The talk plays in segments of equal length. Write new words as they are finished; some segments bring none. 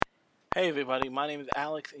Hey everybody, my name is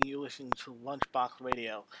Alex and you're listening to Lunchbox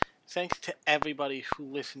Radio. Thanks to everybody who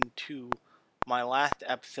listened to my last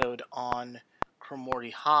episode on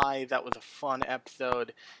Cremorty High. That was a fun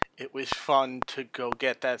episode. It was fun to go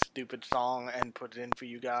get that stupid song and put it in for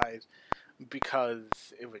you guys because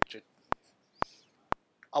it was just,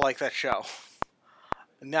 I like that show.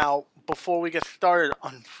 Now, before we get started,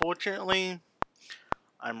 unfortunately,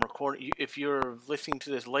 I'm recording, if you're listening to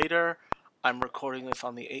this later, I'm recording this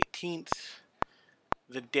on the 18th.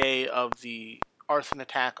 The day of the arson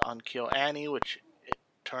attack on KilAni, which it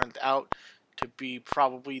turns out to be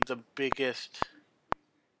probably the biggest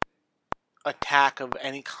attack of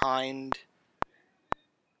any kind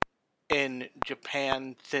in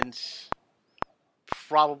Japan since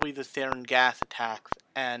probably the sarin gas attacks.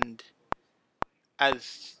 And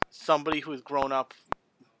as somebody who has grown up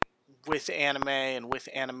with anime and with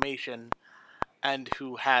animation, and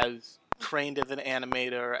who has trained as an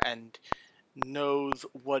animator and knows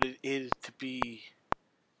what it is to be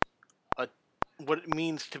what it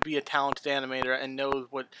means to be a talented animator and knows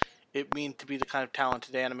what it means to be the kind of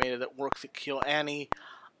talented animator that works at KilAni,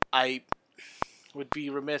 I would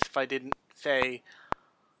be remiss if I didn't say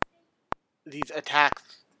these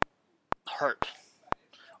attacks hurt,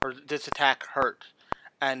 or this attack hurt,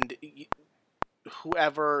 and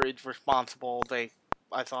whoever is responsible,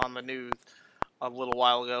 I saw on the news a little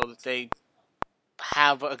while ago that they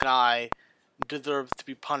have a guy deserves to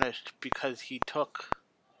be punished because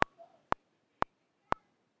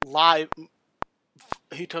live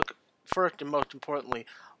he took first and most importantly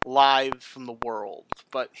lives from the world,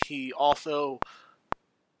 but he also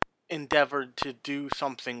endeavored to do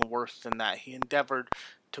something worse than that. He endeavored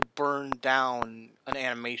to burn down an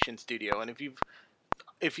animation studio. And if you've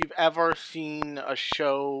ever seen a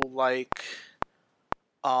show like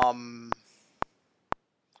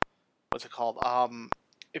what's it called?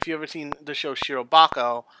 If you ever seen the show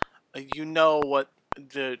Shirobako, you know what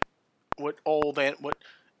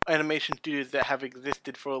animation studios that have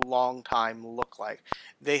existed for a long time look like.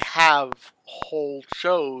 They have whole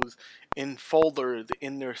shows in folders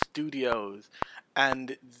in their studios,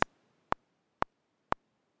 and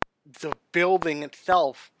the building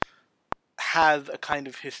itself has a kind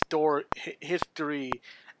of history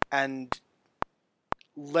and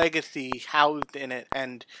legacy housed in it,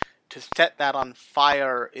 and to set that on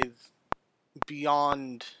fire is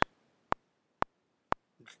beyond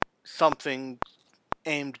something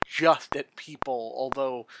aimed just at people,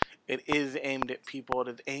 although it is aimed at people. It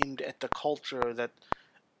is aimed at the culture that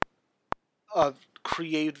a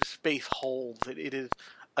creative space holds. It is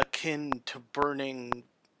akin to burning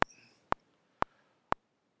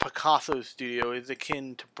Picasso's studio. It is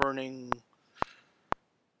akin to burning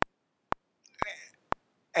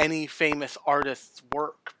any famous artist's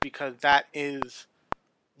work, because that is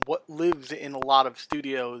what lives in a lot of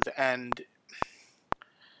studios. And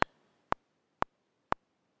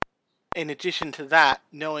in addition to that,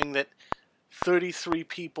 knowing that 33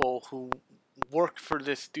 people who worked for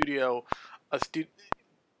this studio,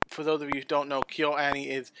 for those of you who don't know, KyoAni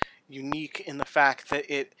is unique in the fact that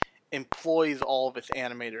it employs all of its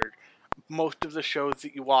animators. Most of the shows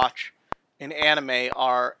that you watch in anime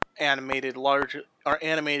are animated,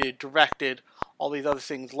 directed, all these other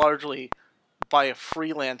things, largely by a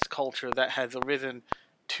freelance culture that has arisen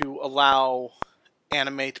to allow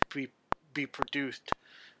anime to be produced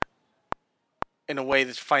in a way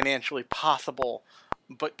that's financially possible.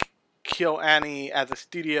 But KyoAni, as a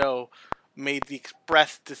studio, made the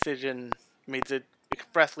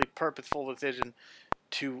expressly purposeful decision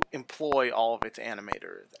to employ all of its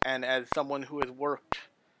animators. And as someone who has worked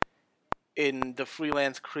in the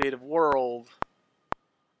freelance creative world,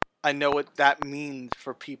 I know what that means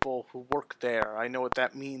for people who work there. I know what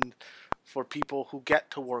that means for people who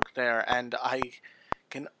get to work there, and I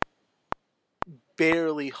can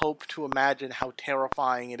barely hope to imagine how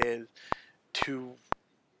terrifying it is to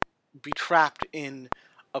be trapped in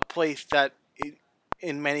a place that,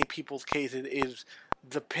 in many people's cases, is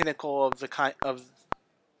the pinnacle of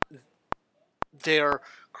their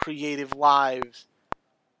creative lives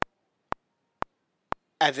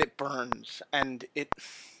as it burns, and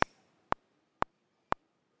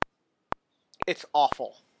it's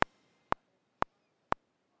awful.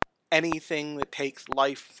 Anything that takes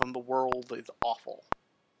life from the world is awful.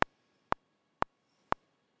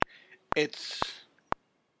 It's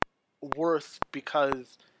worse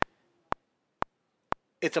because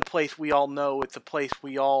it's a place we all know. It's a place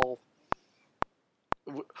we all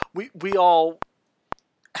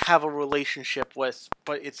have a relationship with,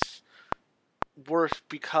 but it's worse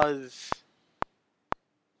because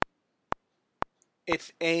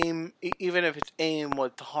its aim, even if its aim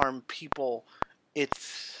was to harm people,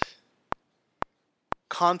 its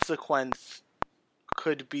consequence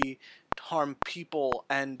could be to harm people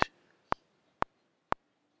and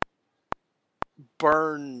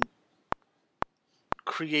burn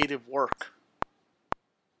creative work.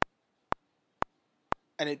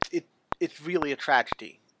 And it's really a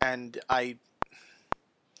tragedy. And I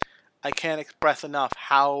can't express enough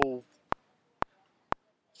how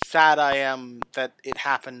sad I am that it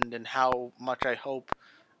happened, and how much I hope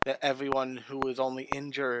that everyone who is only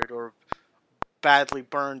injured or badly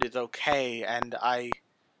burned is okay. And I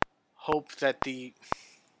hope that I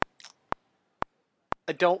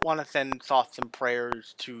don't want to send thoughts and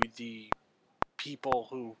prayers to the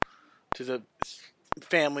to the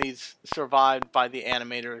families survived by the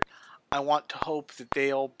animators. I want to hope that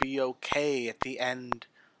they'll be okay at the end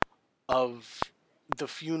of the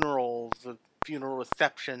funeral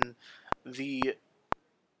reception, the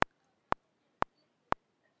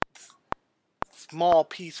small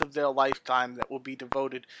piece of their lifetime that will be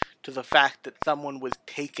devoted to the fact that someone was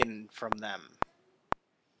taken from them.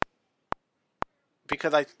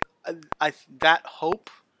 Because that hope,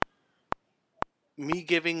 me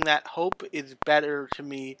giving that hope, is better to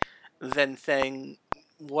me than saying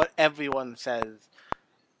what everyone says.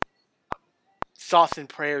 Thoughts and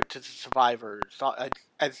prayers to the survivors.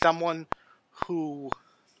 As someone who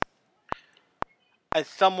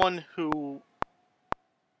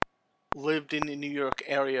lived in the New York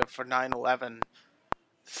area for 9/11,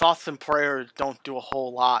 thoughts and prayers don't do a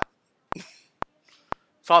whole lot.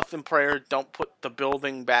 Thoughts and prayers don't put the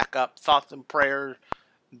building back up. Thoughts and prayers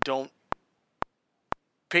don't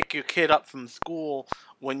pick your kid up from school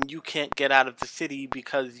when you can't get out of the city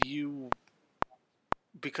because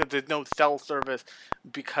there's no cell service,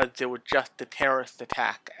 because there was just a terrorist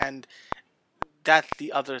attack. And that's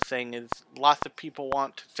the other thing, is lots of people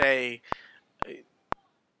want to say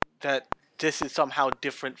that this is somehow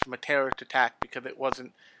different from a terrorist attack because it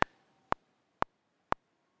wasn't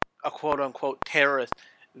a quote-unquote terrorist.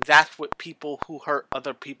 That's what people who hurt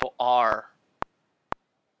other people are.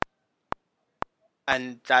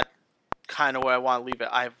 And that's kind of where I want to leave it.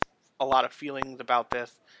 I have a lot of feelings about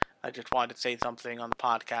this. I just wanted to say something on the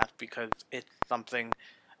podcast because it's something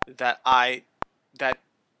that I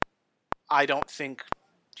don't think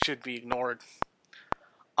should be ignored.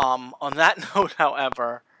 On that note,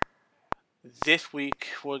 however, this week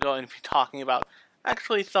we're going to be talking about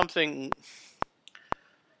actually something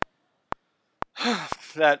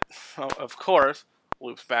that, of course,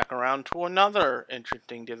 loops back around to another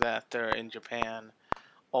interesting disaster in Japan,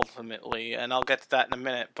 ultimately, and I'll get to that in a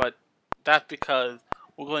minute, but that's because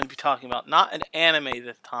we're going to be talking about not an anime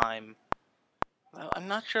this time. I'm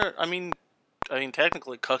not sure, I mean,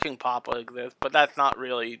 technically Cooking Papa exists, but that's not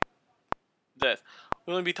really this.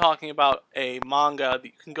 We're going to be talking about a manga that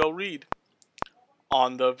you can go read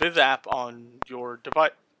on the Viz app on your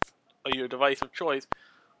device of choice,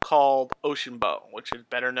 called Oshinbo, which is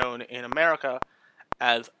better known in America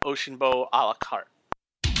as Oshinbo a la carte.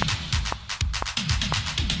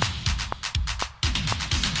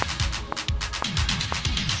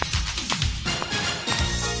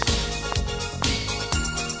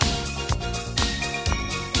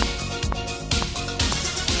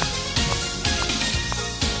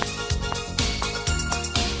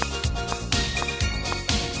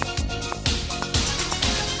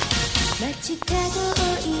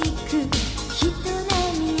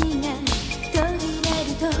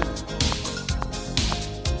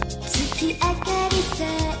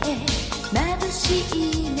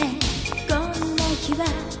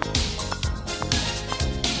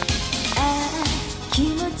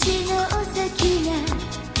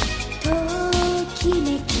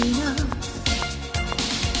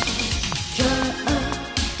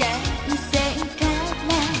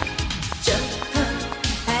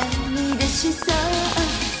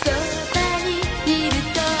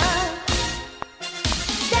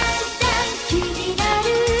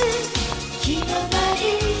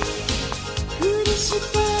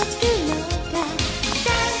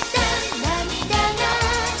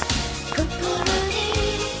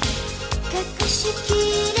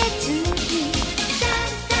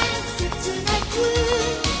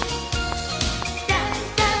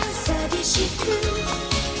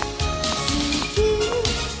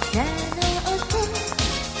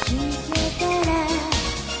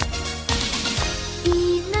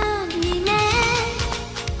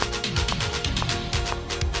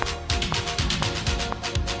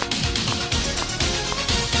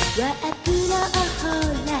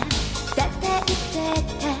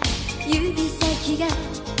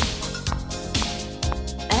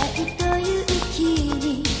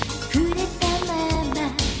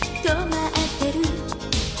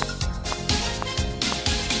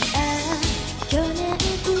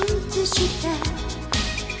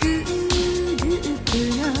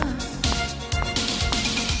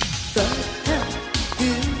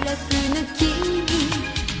 抜きに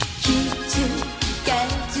気づ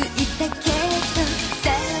いたけど寂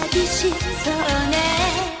しそうね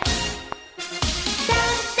だん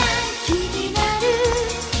だん気になる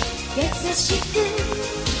優しく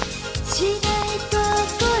しないと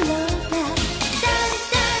ころがだんだ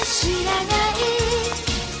ん知らない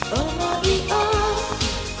思いを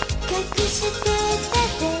隠してた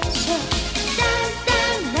でしょだんだ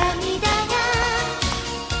ん涙が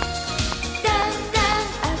だんだん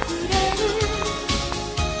溢れる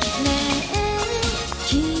ねえ君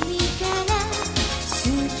から好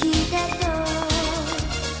きだと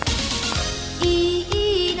言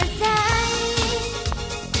いなさい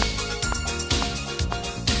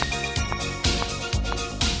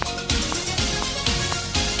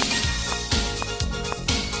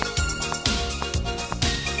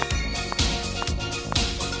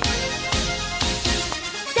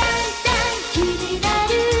だんだん気になる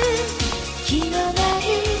気のない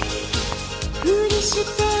ふりして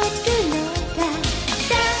くのがだん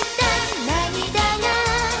だん涙が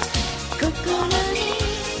心に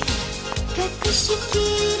隠しき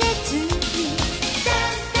れずにだん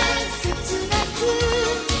だん切なく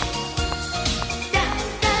だん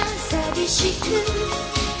だん寂しく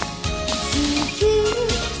好き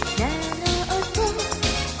なの音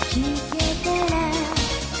聞けたら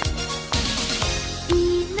いい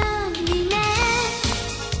のにね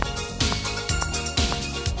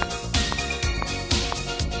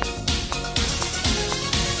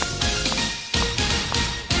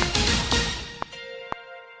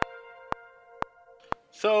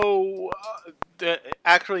So,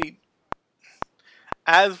 actually,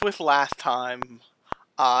 as with last time,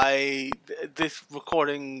 this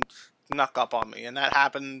recording snuck up on me, and that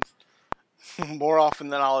happens more often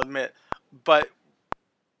than I'll admit. But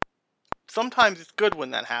sometimes it's good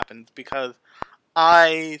when that happens, because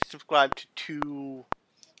I subscribe to two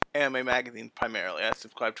anime magazines primarily. I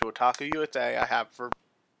subscribe to Otaku USA, I have for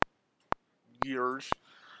years,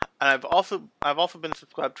 and I've also been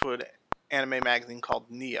subscribed to an anime magazine called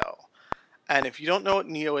Neo. And if you don't know what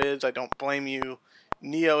Neo is, I don't blame you.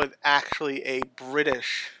 Neo is actually a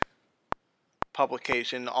British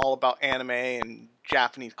publication all about anime and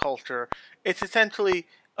Japanese culture. It's essentially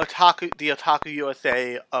the Otaku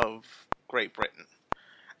USA of Great Britain.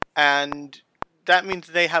 And that means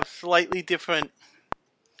they have slightly different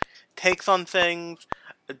takes on things.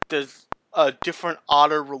 There's a different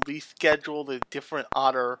odder release schedule. There's different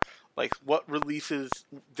odder, like what releases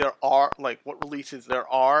there are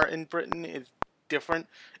in Britain is different.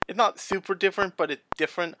 It's not super different, but it's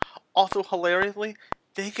different. Also, hilariously,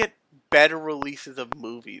 they get better releases of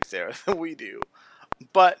movies there than we do.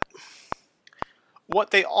 But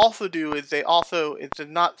what they also do is there's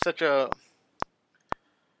not such a,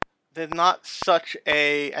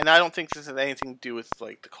 and I don't think this has anything to do with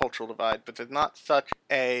like the cultural divide, but there's not such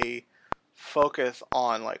a focus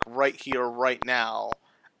on like right here, right now,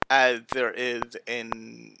 as there is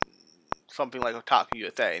in something like Otaku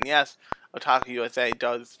USA. And yes, Otaku USA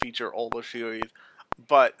does feature older series,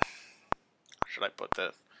 but how should I put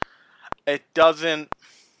this? It doesn't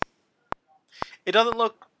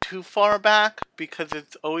look too far back because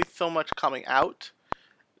it's always so much coming out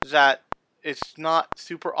that it's not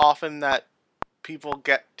super often that people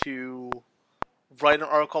get to write an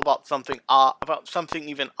article about something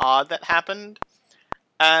even odd that happened.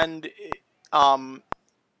 And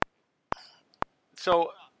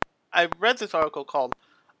so I read this article called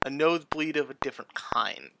 "A Nosebleed of a Different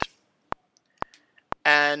Kind,"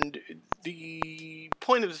 and the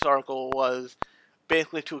point of this article was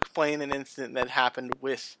basically to explain an incident that happened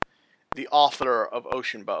with the author of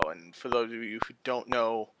Ocean Bow. And for those of you who don't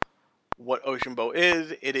know what Ocean Bow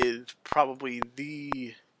is, it is probably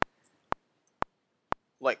the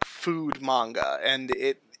like food manga, and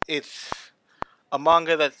it's a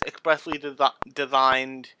manga that's expressly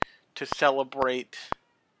designed to celebrate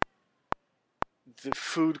the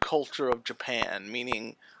food culture of Japan,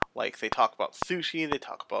 meaning like they talk about sushi, they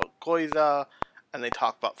talk about gyoza, and they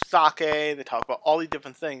talk about sake, they talk about all these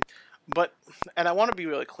different things. But, and I want to be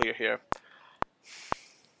really clear here,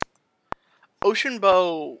 Ocean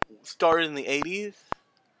Bow started in the 80s,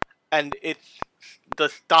 and it's the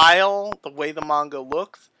style, the way the manga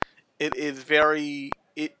looks, it's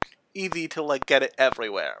easy to like get it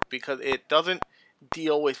everywhere, because it doesn't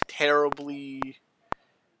deal with terribly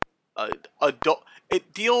adult.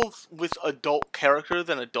 It deals with adult characters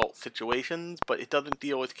and adult situations, but it doesn't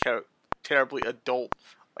deal with terribly adult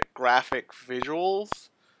like graphic visuals.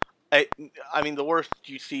 I mean, the worst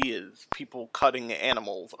you see is people cutting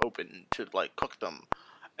animals open to like cook them.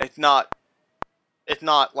 It's not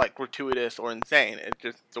like gratuitous or insane. It's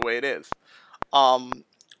just the way it is.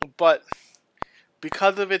 but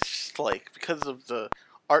because of the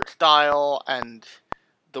art style and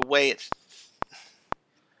the way it's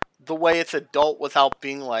adult without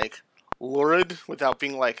being like lurid, without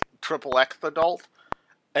being like triple X adult,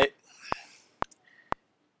 it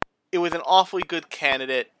was an awfully good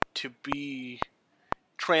candidate to be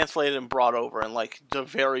translated and brought over in like the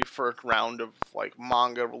very first round of like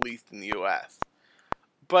manga released in the US.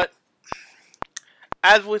 But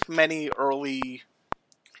as with many early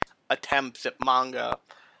attempts at manga,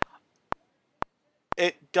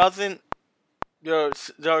 it doesn't. There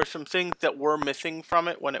are some things that were missing from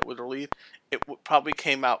it when it was released. It probably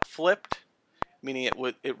came out flipped, meaning it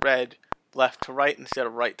read left to right instead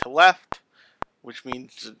of right to left, which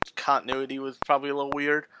means the continuity was probably a little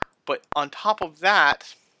weird. But on top of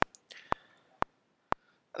that,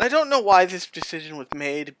 and I don't know why this decision was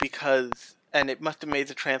made, and it must have made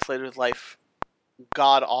the translator's life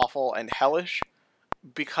god-awful and hellish,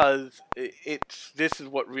 because this is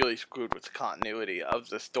what really screwed with the continuity of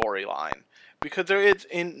the storyline. Because there is,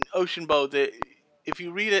 in Ocean Bow, if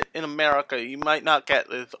you read it in America, you might not get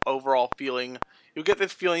this overall feeling. You'll get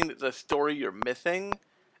this feeling that the story you're missing,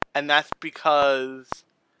 and that's because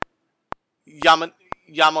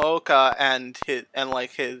Yamaoka and his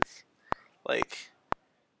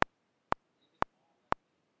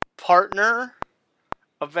partner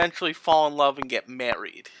eventually fall in love and get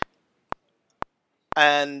married.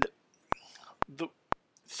 And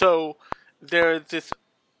so there's this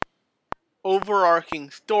overarching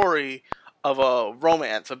story of a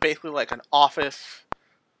romance, of basically like an office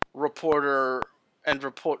reporter and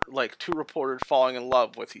two reporters falling in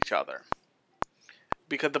love with each other.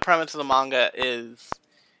 Because the premise of the manga is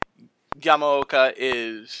Yamaoka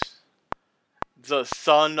is the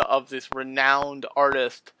son of this renowned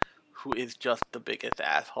artist who is just the biggest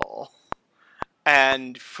asshole,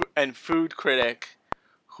 and food critic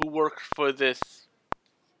who works for this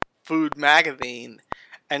food magazine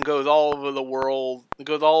and goes all over the world,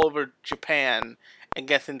 goes all over Japan, and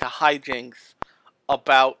gets into hijinks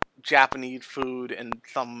about Japanese food and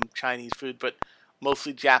some Chinese food, but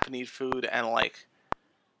mostly Japanese food, and like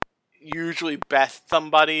usually best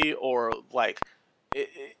somebody, or like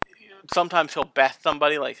sometimes he'll best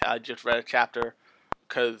somebody. Like I just read a chapter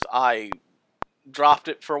because I dropped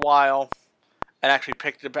it for a while and actually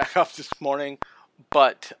picked it back up this morning,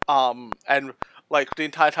 but and like the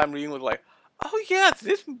entire time reading was like, oh yeah,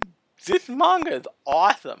 this manga is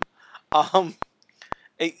awesome.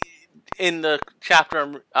 In the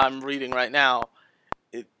chapter I'm reading right now,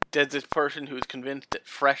 there's this person who's convinced that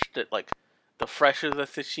the fresher the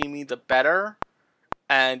sashimi, the better,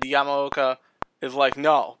 and Yamaoka is like,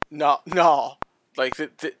 no, like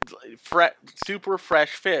super fresh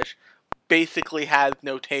fish basically has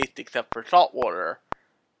no taste except for salt water.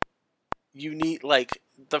 You need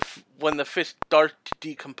when the fish starts to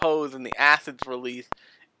decompose and the acids release,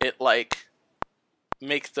 it like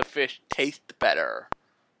makes the fish taste better.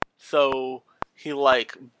 So he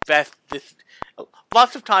bests this.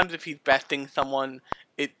 Lots of times, if he's besting someone,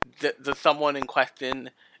 the someone in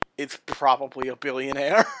question is probably a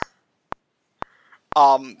billionaire.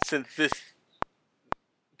 Since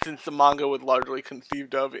the manga was largely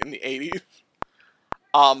conceived of in the 80s.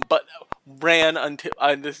 But ran until,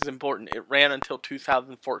 this is important, it ran until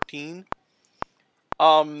 2014.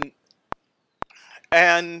 And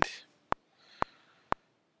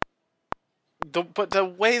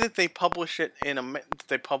the way that they publish it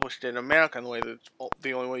they published it in America, and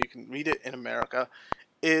the only way you can read it in America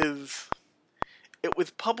is it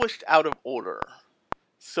was published out of order.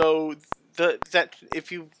 So that if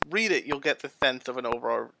you read it, you'll get the sense of an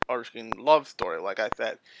overarching love story. Like I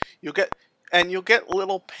said, you'll get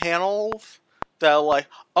little panels that are like,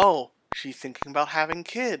 oh, she's thinking about having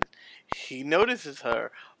kids. He notices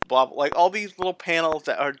her. Blah, blah, like all these little panels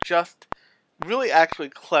that are just really actually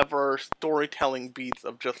clever storytelling beats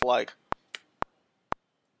of just like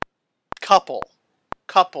couple,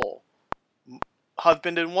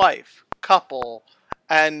 husband and wife, couple,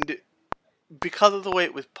 and because of the way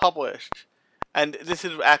it was published, and this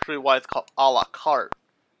is actually why it's called a la carte,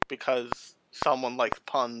 because someone likes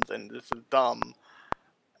puns and this is dumb,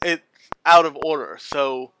 it's out of order.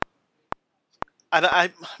 So, and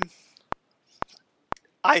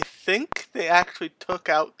I think they actually took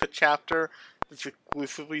out the chapter that's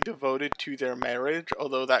exclusively devoted to their marriage,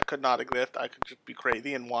 although that could not exist. I could just be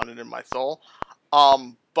crazy and want it in my soul.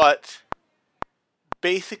 But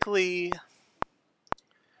basically,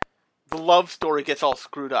 the love story gets all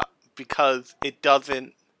screwed up because it's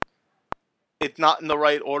not in the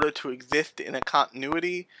right order to exist in a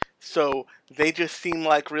continuity, so they just seem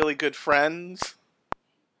like really good friends,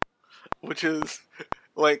 which is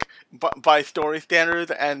like by story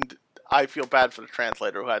standards, and I feel bad for the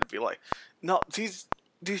translator who had to be like, no, these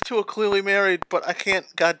two are clearly married, but I can't.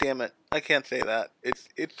 God damn it, I can't say that. It's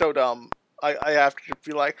so dumb. I have to just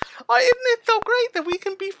be like, oh, isn't it so great that we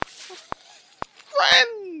can be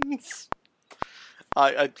friends?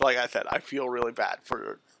 Like I said, I feel really bad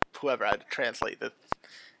for whoever had to translate this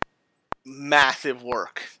massive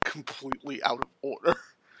work completely out of order.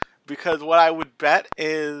 Because what I would bet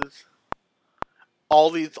is all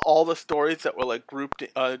the stories that were like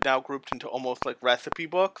now grouped into almost like recipe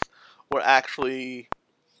books were actually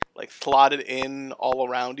like slotted in all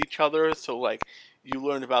around each other. So like you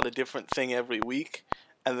learned about a different thing every week,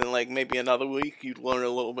 and then like maybe another week you'd learn a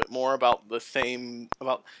little bit more about the same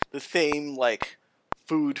like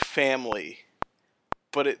food family,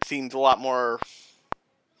 but it seems a lot more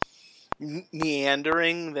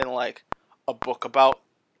meandering than like a book about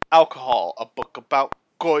alcohol, a book about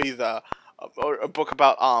goiza, or a book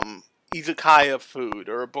about izakaya food,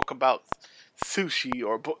 or a book about sushi,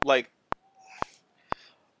 or like.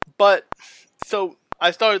 But so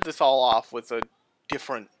I started this all off with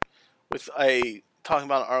talking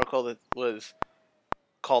about an article that was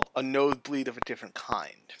called "A Nosebleed of a Different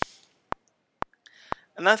Kind,"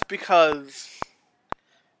 and that's because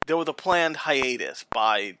there was a planned hiatus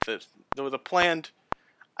there was a planned.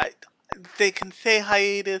 They can say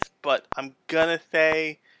hiatus, but I'm gonna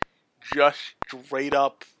say just straight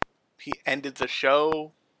up he ended the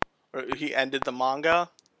show, or he ended the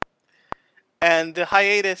manga. And the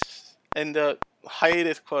hiatus,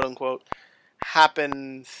 quote unquote,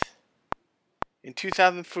 happens in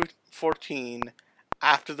 2014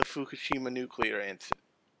 after the Fukushima nuclear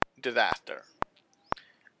disaster.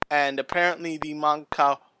 And apparently the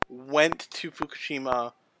manga went to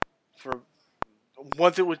Fukushima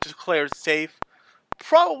once it was declared safe,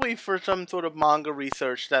 probably for some sort of manga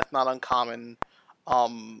research that's not uncommon,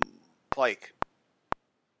 like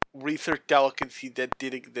research delicacy that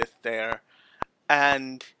did exist there.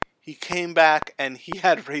 And he came back and he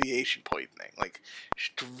had radiation poisoning, like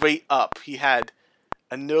straight up. He had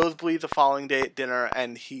a nosebleed the following day at dinner,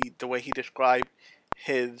 and the way he described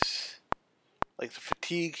his, like the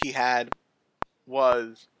fatigue he had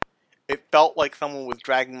was, it felt like someone was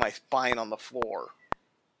dragging my spine on the floor,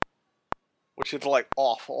 which is like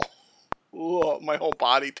awful. Ugh, my whole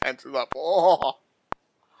body tenses up. Oh.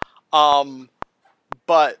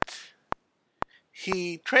 But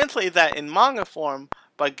he translated that in manga form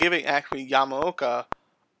by giving actually Yamaoka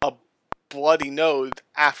a bloody nose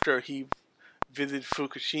after he visited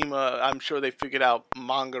Fukushima. I'm sure they figured out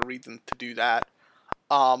manga reasons to do that.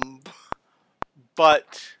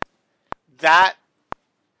 But that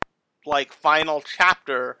like final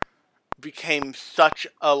chapter became such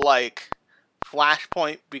a like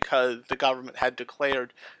flashpoint because the government had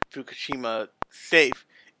declared Fukushima safe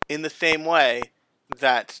in the same way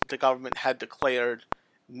that the government had declared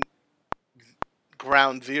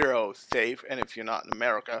Ground Zero safe. And if you're not in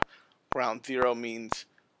America, Ground Zero means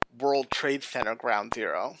World Trade Center Ground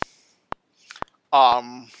Zero.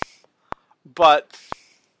 But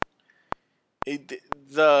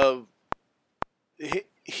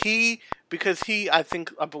because I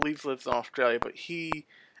believe lives in Australia, but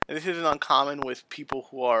and this isn't uncommon with people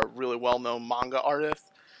who are really well-known manga artists,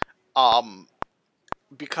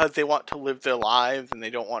 because they want to live their lives and they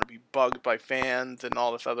don't want to be bugged by fans and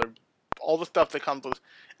all the stuff that comes with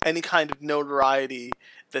any kind of notoriety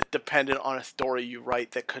that's dependent on a story you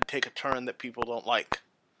write that could take a turn that people don't like.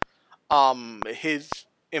 His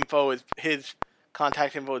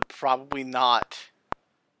contact info is probably not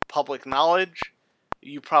public knowledge.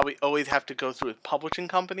 You probably always have to go through his publishing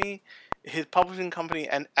company. His publishing company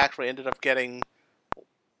actually ended up getting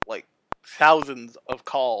like thousands of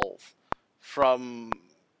calls from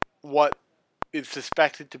what is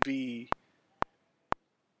suspected to be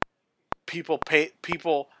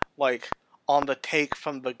people like on the take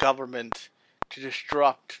from the government to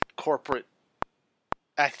disrupt corporate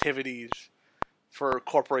activities for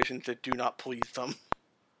corporations that do not please them.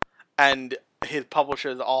 And his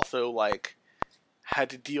publishers also like had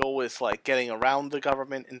to deal with like getting around the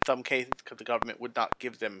government in some cases because the government would not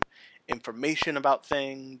give them information about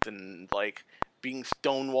things, and like being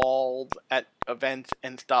stonewalled at events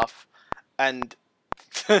and stuff. And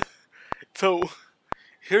so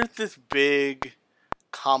here's this big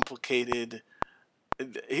complicated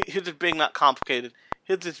here's this big not complicated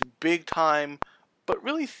here's this big time but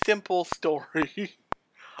really simple story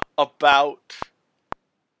about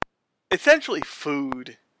essentially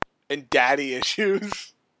food and daddy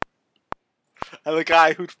issues, and the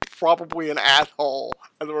guy who's probably an asshole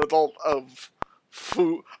as a result of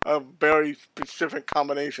food, a very specific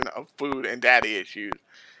combination of food and daddy issues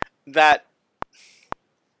that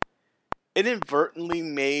inadvertently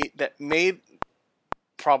made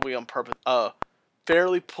probably on purpose a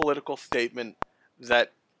fairly political statement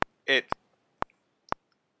that it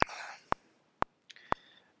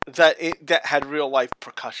that had real life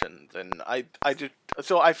percussions, and I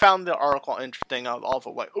found the article interesting. I was also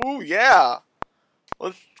like, ooh yeah,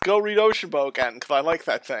 let's go read Oceanbow again because I like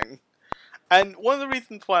that thing. And one of the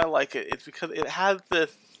reasons why I like it is because it has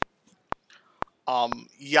this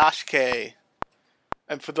yashike,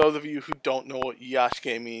 and for those of you who don't know what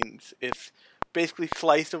yashike means, it's basically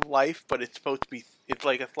slice of life, but it's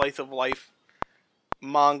like a slice of life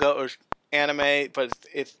manga or anime, but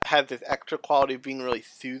it has this extra quality of being really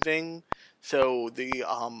soothing. So the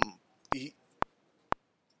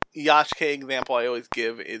yashike example I always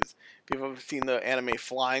give is, if you've ever seen the anime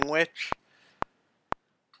Flying Witch.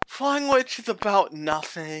 Flying Witch is about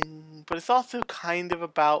nothing, but it's also kind of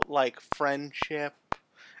about like friendship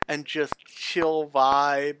and just chill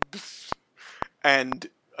vibes and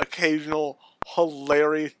occasional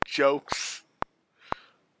hilarious jokes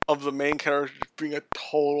of the main character just being a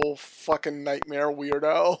total fucking nightmare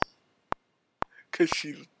weirdo because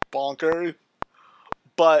she's bonkers.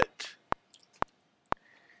 But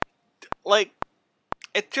like,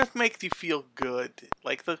 it just makes you feel good.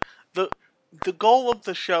 Like the goal of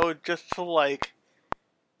the show is just to like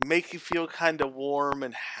make you feel kind of warm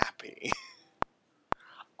and happy.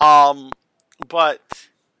 But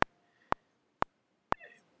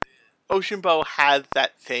Oceanbow has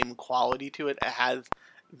that same quality to it. It has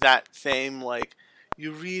that same, like,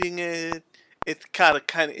 you're reading it, it's got a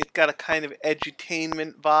kind of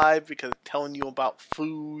edutainment vibe because it's telling you about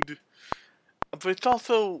food. But it's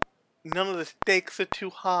also, none of the stakes are too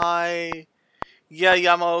high. Yeah,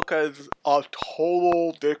 Yamaoka is a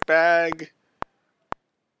total dickbag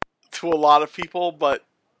to a lot of people, but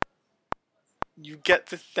you get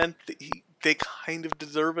the sense that they kind of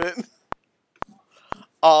deserve it.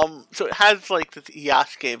 So it has like this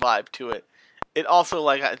Yasuke vibe to it. It also,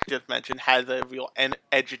 like I just mentioned, has a real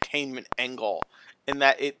edutainment angle in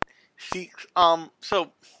that it seeks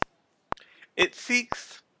it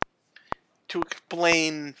seeks to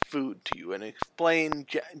explain food to you and explain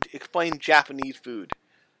Japanese food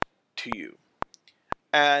to you.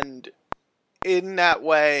 And in that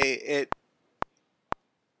way, it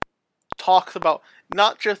talks about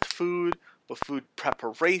not just food, but food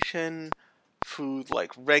preparation, food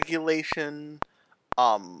like regulation,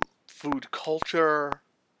 food culture,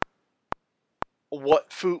 what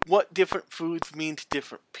different foods mean to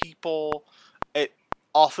different people. It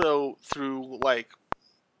also, through like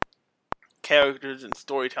characters and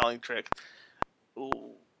storytelling tricks,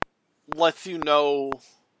 lets you know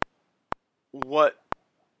what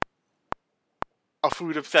a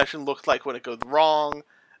food obsession looks like when it goes wrong.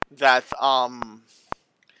 That's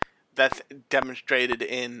demonstrated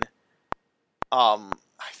in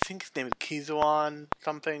I think his name is Kizuan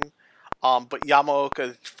something. But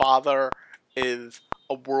Yamaoka's father is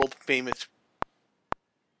a world famous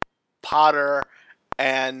potter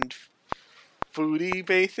and foodie,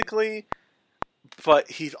 basically.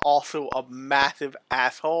 But he's also a massive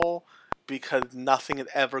asshole because nothing is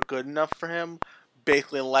ever good enough for him,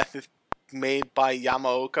 basically, unless it's made by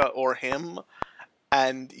Yamaoka or him.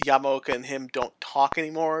 And Yamaoka and him don't talk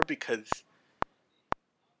anymore because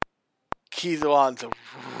Kizuan's a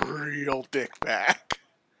real dickbag.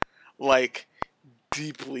 Like,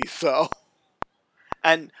 deeply so.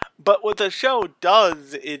 But what the show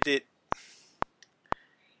does is it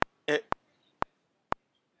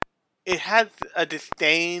has a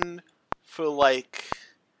disdain for, like,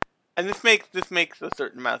 and this makes a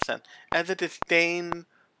certain amount of sense. It has a disdain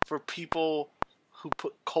for people who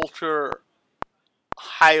put culture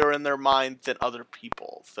higher in their minds than other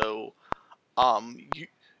people. So,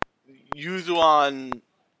 Yuzuan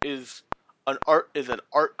is an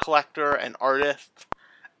art collector, an artist,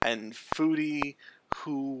 and foodie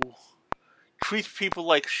who treats people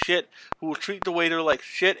like shit, who will treat the waiter like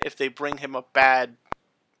shit if they bring him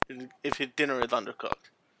if his dinner is undercooked.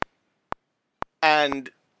 And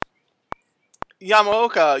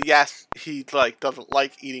Yamaoka, yes, he like doesn't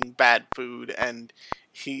like eating bad food, and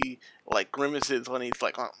he like grimaces when he's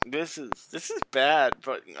like, oh, this is bad,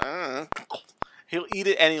 but he'll eat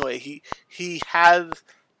it anyway. He has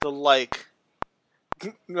the like,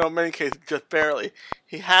 no, in many cases just barely.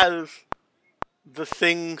 He has the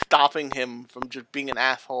thing stopping him from just being an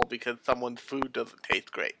asshole because someone's food doesn't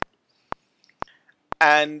taste great.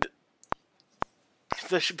 And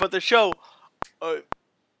but the show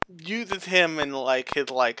uses him in like his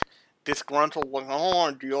like disgruntled, like, I don't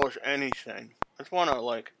want to deal with anything I just want to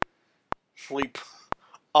like sleep.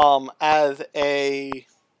 As a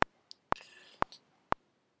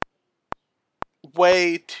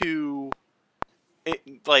way to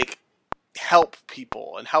like help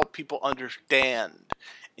people and help people understand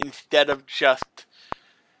instead of just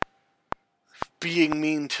being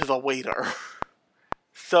mean to the waiter.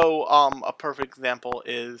 So, a perfect example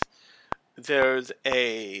is there's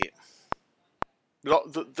a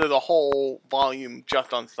whole volume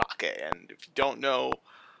just on sake, and if you don't know,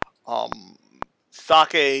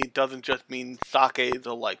 sake doesn't just mean sake,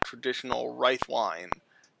 the like traditional rice wine,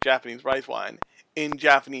 Japanese rice wine. In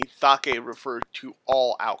Japanese, sake refers to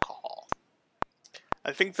all alcohol.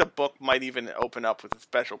 I think the book might even open up with a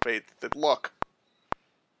special page that says, look,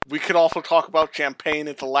 we could also talk about champagne,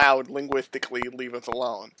 it's allowed linguistically, leave us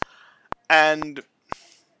alone. But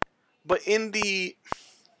in the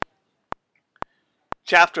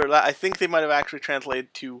chapter, that I think they might have actually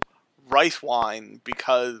translated to rice wine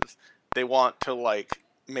because they want to like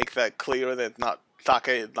make that clear that sake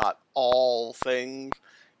is not all things.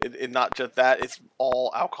 It's not just that, it's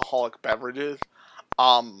all alcoholic beverages.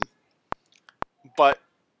 But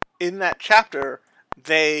in that chapter,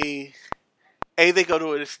 they go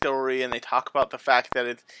to a distillery and they talk about the fact that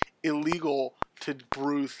it's illegal to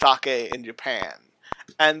brew sake in Japan.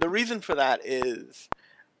 And the reason for that is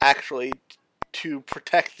actually to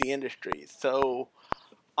protect the industry. So,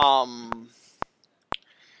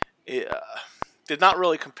 there's not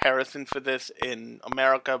really comparison for this in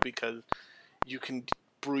America because you can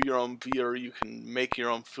brew your own beer, you can make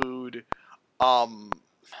your own food.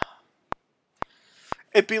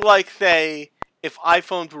 It'd be like, say, if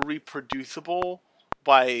iPhones were reproducible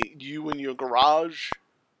by you in your garage,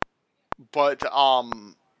 but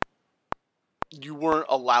you weren't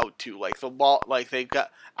allowed to. Like the law, like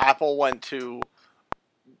Apple went to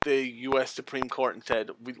the U.S. Supreme Court and said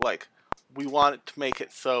we want it to make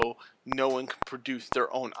it so no one can produce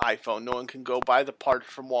their own iPhone. No one can go buy the parts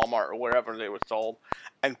from Walmart or wherever they were sold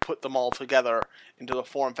and put them all together into the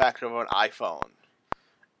form factor of an iPhone.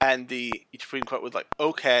 And the Supreme Court was like,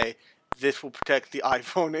 okay, this will protect the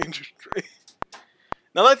iPhone industry.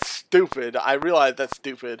 Now that's stupid. I realize that's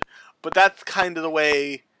stupid. But that's kind of the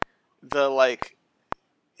way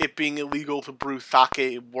it being illegal to brew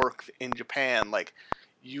sake works in Japan.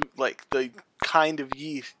 The kind of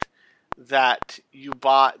yeast that you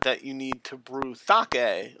bought that you need to brew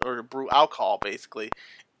sake, or to brew alcohol basically,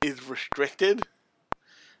 is restricted.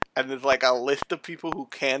 And there's like a list of people who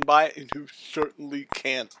can buy it and who certainly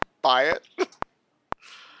can't buy it.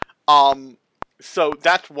 So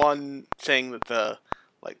that's one thing that the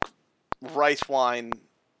rice wine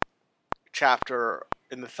chapter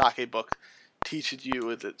in the sake book teaches you,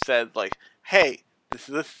 is it said hey, this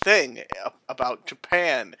is a thing about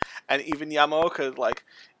Japan, and even Yamaoka is like,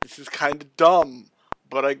 this is kind of dumb,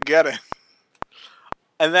 but I get it.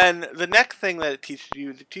 And then the next thing that it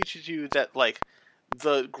teaches you that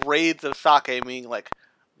the grades of sake, meaning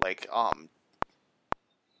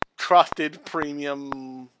trusted,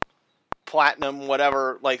 premium, platinum,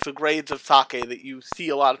 whatever, the grades of sake that you see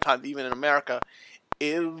a lot of times, even in America,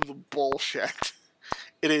 is bullshit.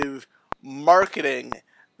 It is marketing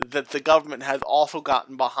that the government has also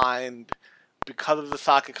gotten behind because of the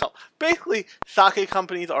sake company. Basically, sake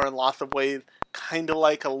companies are in lots of ways kind of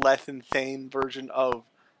like a less insane version of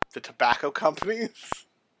the tobacco companies.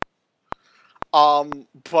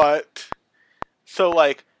 But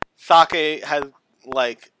so sake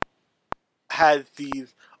has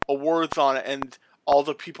these awards on it, and all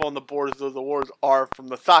the people on the board of those awards are from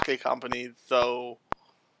the sake companies. So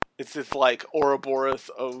it's this Ouroboros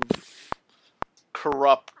of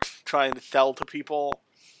corrupt trying to sell to people.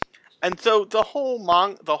 And so the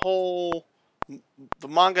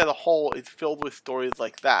manga as a whole is filled with stories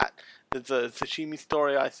like that. There's a sashimi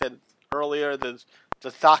story I said earlier, there's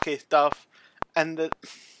the sake stuff, and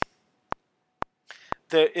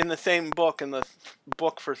in the same book, in the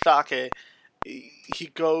book for sake, he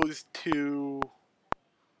goes to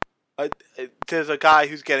there's a guy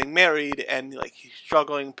who's getting married, and he's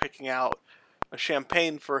struggling picking out a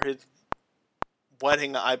champagne for his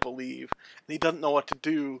wedding, I believe, and he doesn't know what to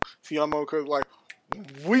do. So Yamaoka's like,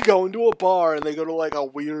 we go into a bar, and they go to a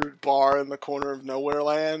weird bar in the corner of nowhere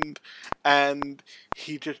land, and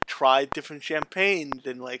he just tried different champagnes,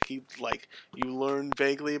 and you learn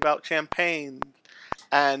vaguely about champagnes,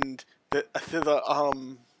 and I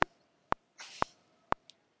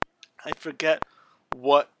forget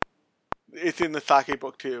what it's in the sake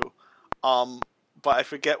book too, but I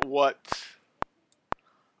forget what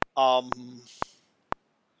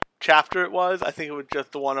chapter it was. I think it was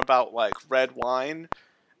just the one about red wine,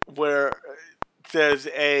 where there's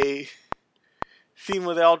scene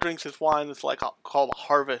where they all drink this wine that's like called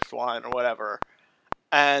harvest wine or whatever,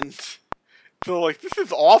 and they're like, "This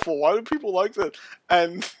is awful. Why do people like this?"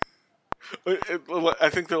 And I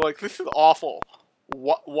think they're like, "This is awful.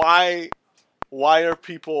 Why are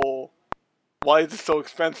people? Why is it so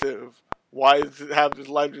expensive? Why does it have this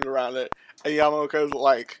legend around it?" And Yamaoka's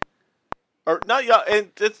like, or not.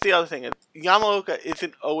 And that's the other thing. Yamaoka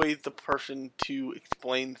isn't always the person to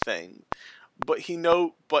explain things, but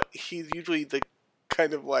he's usually the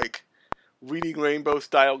kind of like Reading Rainbow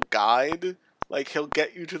style guide. Like, he'll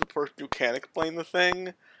get you to the person who can explain the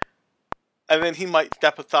thing, and then he might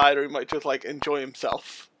step aside, or he might just like enjoy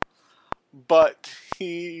himself. But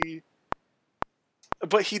he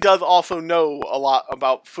does also know a lot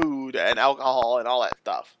about food and alcohol and all that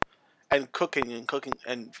stuff, and cooking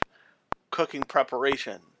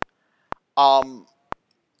preparation. And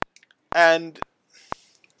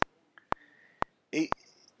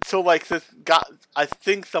so like this guy, I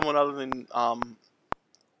think someone other than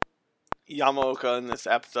Yamaoka in this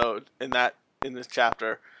episode, in this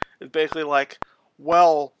chapter, is basically like,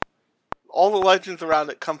 well, all the legends around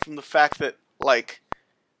it come from the fact that like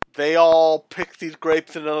they all picked these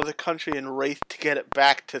grapes in another country and raced to get it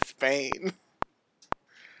back to Spain,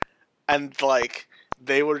 and like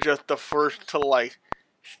they were just the first to like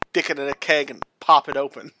stick it in a keg and pop it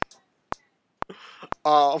open.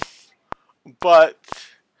 But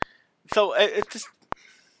so it's just,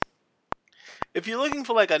 if you're looking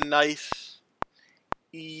for like a nice,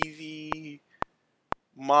 easy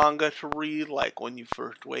manga to read, like when you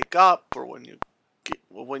first wake up, or when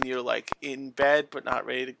you're like in bed but not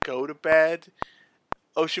ready to go to bed,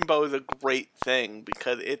 Oshinbo is a great thing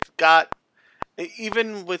because it's got,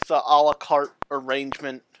 even with the a la carte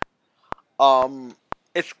arrangement,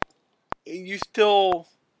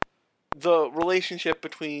 the relationship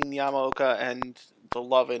between Yamaoka and the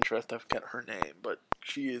love interest, I forget her name, but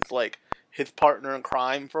she is like his partner in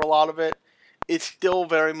crime for a lot of it. It's still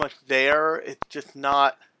very much there. It's just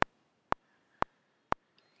not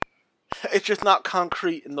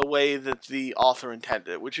concrete in the way that the author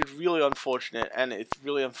intended, which is really unfortunate, and it's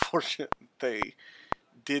really unfortunate that they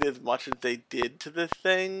did as much as they did to this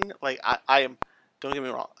thing. Like, I am, don't get me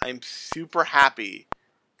wrong, I am super happy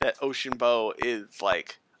that Oshinbo is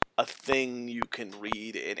like a thing you can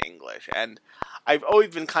read in English, and I've always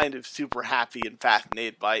been kind of super happy and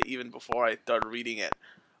fascinated by it even before I started reading it,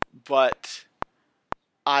 but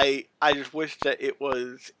I just wish that it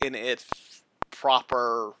was in its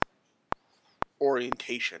proper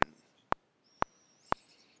orientation.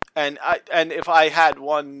 And if I had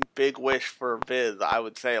one big wish for Viz, I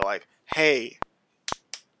would say like, hey,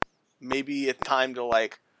 maybe it's time to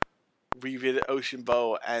like revisit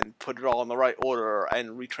Oshinbo and put it all in the right order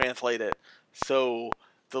and retranslate it so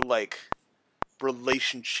the like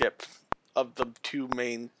relationship of the two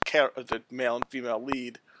main characters, the male and female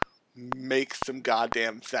lead, makes some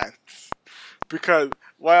goddamn sense. Because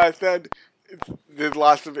like I said, there's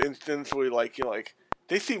lots of instances where you're like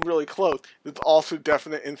they seem really close. There's also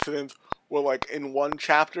definite incidents where like in one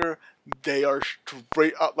chapter they are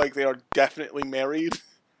straight up like they are definitely married.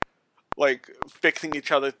 Like fixing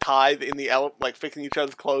each other's ties in the like fixing each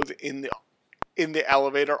other's clothes in the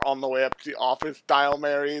elevator on the way up to the office, style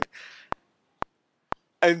married.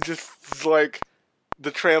 And just like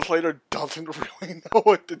the translator doesn't really know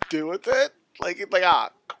what to do with it. Like it's like,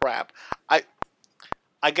 ah, crap. I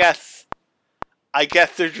guess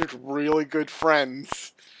they're just really good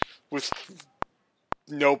friends with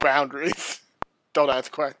no boundaries. Don't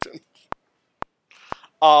ask questions.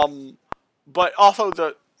 But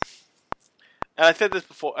also and I said this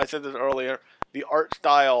earlier, the art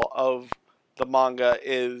style of the manga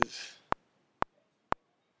it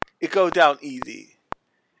goes down easy.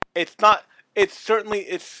 It's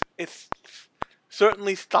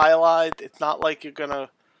certainly stylized. It's not like you're gonna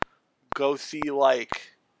go see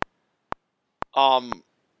like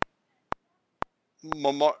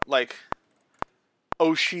like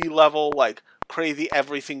Oshi level, like crazy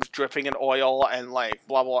everything's dripping in oil and like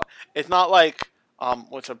blah blah. It's not like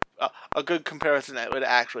what's a good comparison that would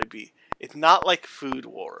actually be. It's not like Food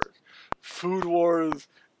Wars. Food Wars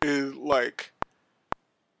is like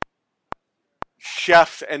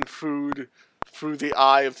chefs and food through the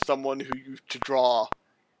eye of someone who used to draw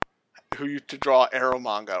Ero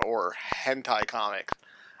manga or hentai comics.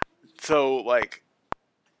 So like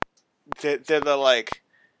they're the like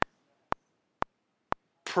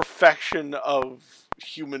perfection of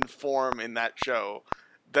human form in that show.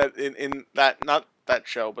 That in that, not that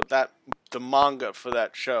show, but that the manga for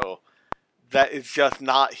that show, that is just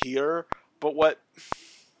not here. But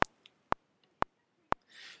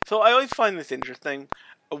so I always find this interesting.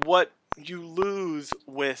 What you lose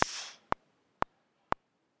with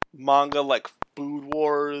manga like Food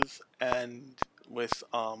Wars and with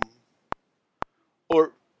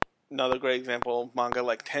or another great example of manga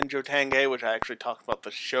like Tenjo Tenge, which I actually talked about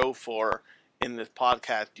the show for in this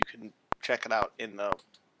podcast. You can check it out in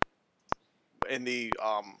the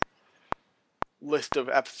list of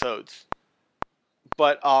episodes.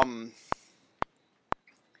 But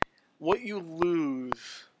what you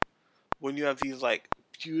lose when you have these like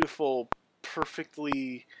beautiful,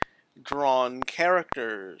 perfectly drawn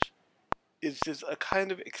characters is just a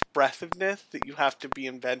kind of expressiveness that you have to be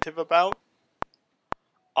inventive about.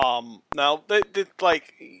 Now,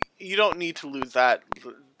 like, you don't need to lose that.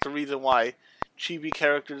 The reason why chibi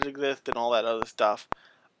characters exist and all that other stuff.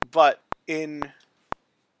 But in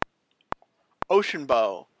Ocean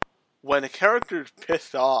Bow, when a character's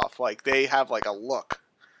pissed off, like, they have, like, a look.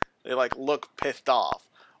 They, like, look pissed off.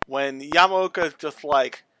 When Yamaoka's just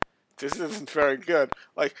like, this isn't very good.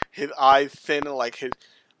 Like, his eyes thin and, like, his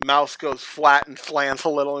mouth goes flat and slants a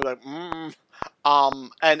little. He's like,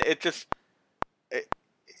 and it just...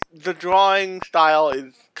 the drawing style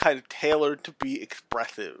is kind of tailored to be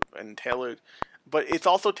expressive and tailored, but it's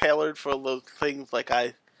also tailored for those things like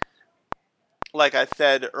I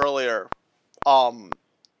said earlier,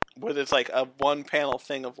 where there's like a one panel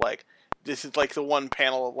thing of like, this is like the one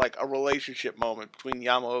panel of like a relationship moment between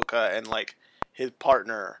Yamaoka and like his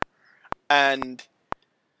partner, and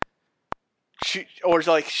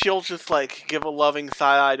she'll just like give a loving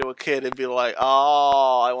side eye to a kid and be like,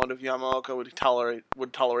 "Oh, I wonder if Yamaoka would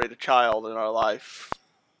tolerate a child in our life."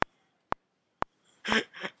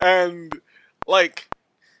 And like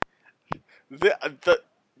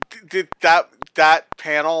that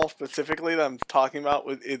panel specifically that I'm talking about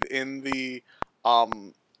is in the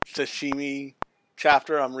sashimi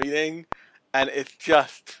chapter I'm reading, and it's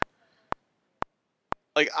just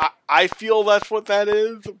like I feel that's what that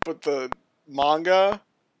is, but the manga,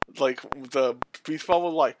 like the Beast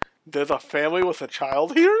Bubble, like, there's a family with a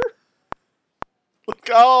child here? Like,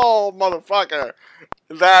 oh, motherfucker.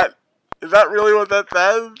 Is that really what that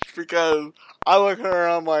says? Because I look at her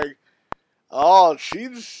and I'm like, oh,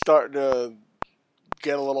 she's starting to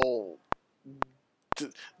get a little...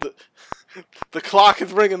 The clock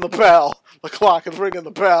is ringing the bell. The clock is ringing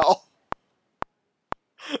the bell.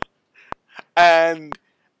 And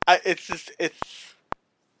it's just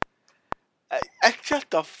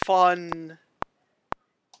a fun.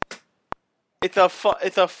 It's a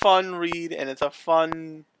fun read, and it's a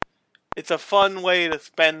fun way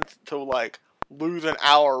to like lose an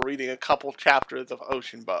hour reading a couple chapters of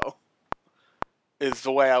Ocean Bow. Is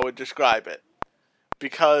the way I would describe it,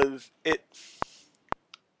 because it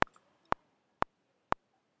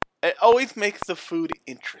always makes the food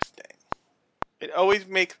interesting. It always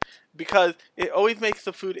makes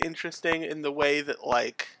the food interesting in the way that,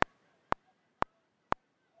 like,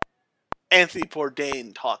 Anthony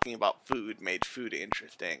Bourdain talking about food made food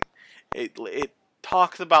interesting. It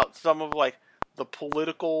talks about some of, like, the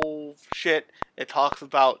political shit. It talks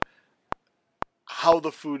about how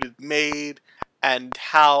the food is made and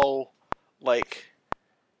how, like,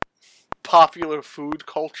 popular food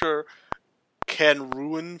culture can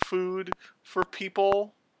ruin food for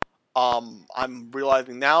people. I'm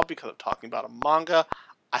realizing now, because I'm talking about a manga,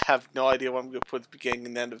 I have no idea what I'm going to put at the beginning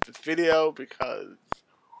and end of this video, because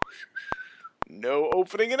no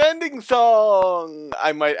opening and ending song!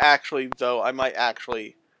 I might actually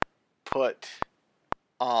put,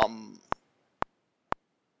 an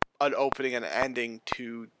opening and ending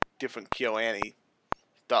to different KyoAni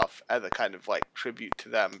stuff as a kind of, like, tribute to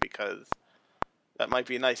them, because that might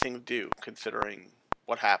be a nice thing to do, considering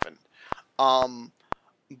what happened.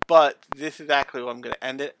 But this is actually what I'm going to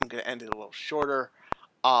end it. I'm going to end it a little shorter.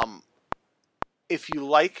 If you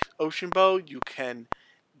like Ocean Bow, you can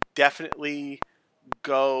definitely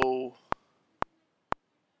go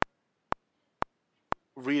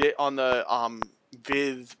read it on the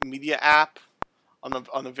Viz Media app, on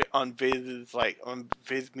Viz's, like, on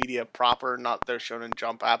Viz Media proper, not their Shonen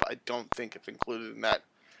Jump app. I don't think it's included in that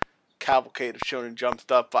cavalcade of Shonen Jump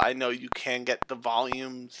stuff, but I know you can get the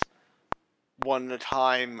volumes one at a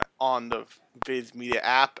time on the Viz Media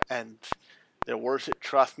app, and they're worth it,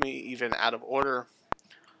 trust me, even out of order.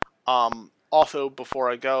 Also,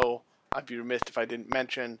 before I go, I'd be remiss if I didn't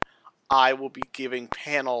mention, I will be giving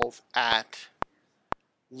panels at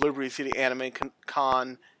Liberty City Anime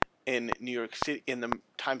Con in New York City, in the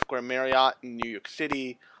Times Square Marriott in New York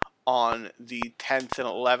City, on the 10th and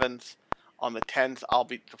 11th. On the 10th,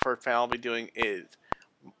 the first panel I'll be doing is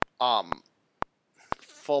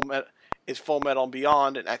Full Metal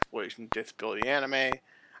Beyond, an exploration of disability anime.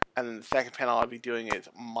 And then the second panel I'll be doing is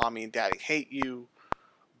Mommy and Daddy Hate You,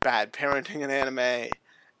 Bad Parenting in Anime,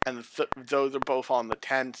 and those are both on the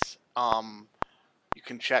 10th. You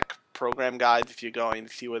can check program guides if you're going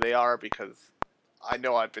to see where they are, because I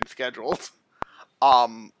know I've been scheduled.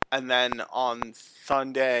 And then on that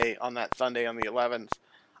Sunday on the 11th,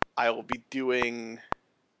 I will be doing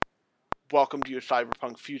Welcome to Your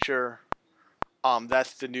Cyberpunk Future.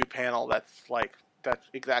 That's the new panel. That's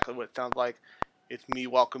exactly what it sounds like. It's me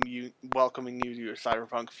welcoming you to your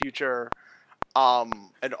cyberpunk future,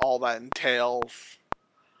 and all that entails.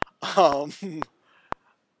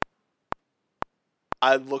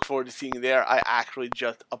 I look forward to seeing you there. I actually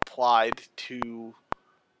just applied to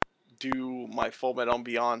do my Full Metal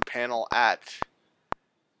Beyond panel at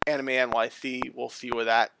Anime NYC. We'll see where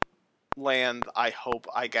that lands. I hope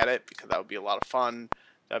I get it, because that would be a lot of fun.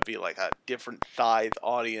 That'd be like a different size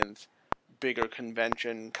audience, bigger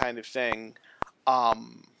convention kind of thing.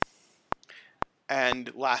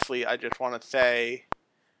 And lastly, I just want to say,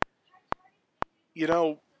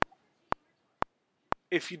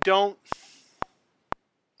 if you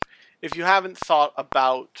haven't thought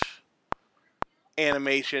about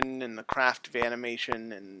animation and the craft of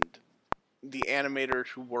animation and the animators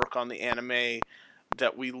who work on the anime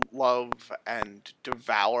that we love and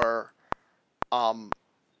devour,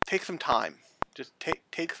 take some time. Just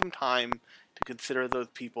take some time to consider those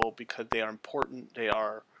people, because they are important. They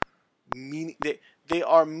are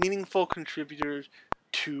meaningful contributors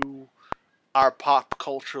to our pop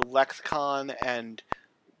culture lexicon and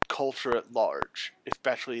culture at large,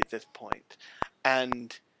 especially at this point.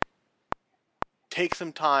 And take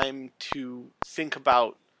some time to think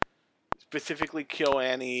about specifically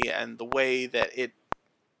KyoAni and the way that it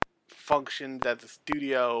functions as a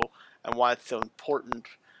studio and why it's so important,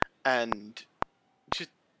 and just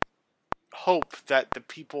hope that the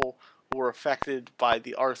people who were affected by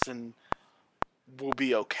the arson will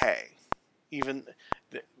be okay. Even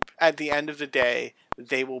at the end of the day,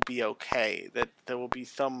 they will be okay. That there will be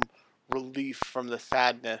some relief from the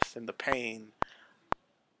sadness and the pain.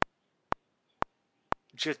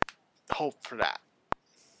 Just hope for that.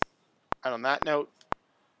 And on that note,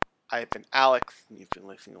 I have been Alex, and you've been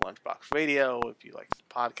listening to Lunchbox Radio. If you like this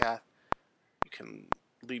podcast, you can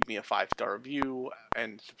leave me a 5-star review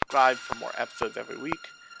and subscribe for more episodes every week.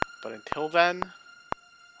 But until then,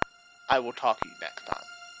 I will talk to you next time.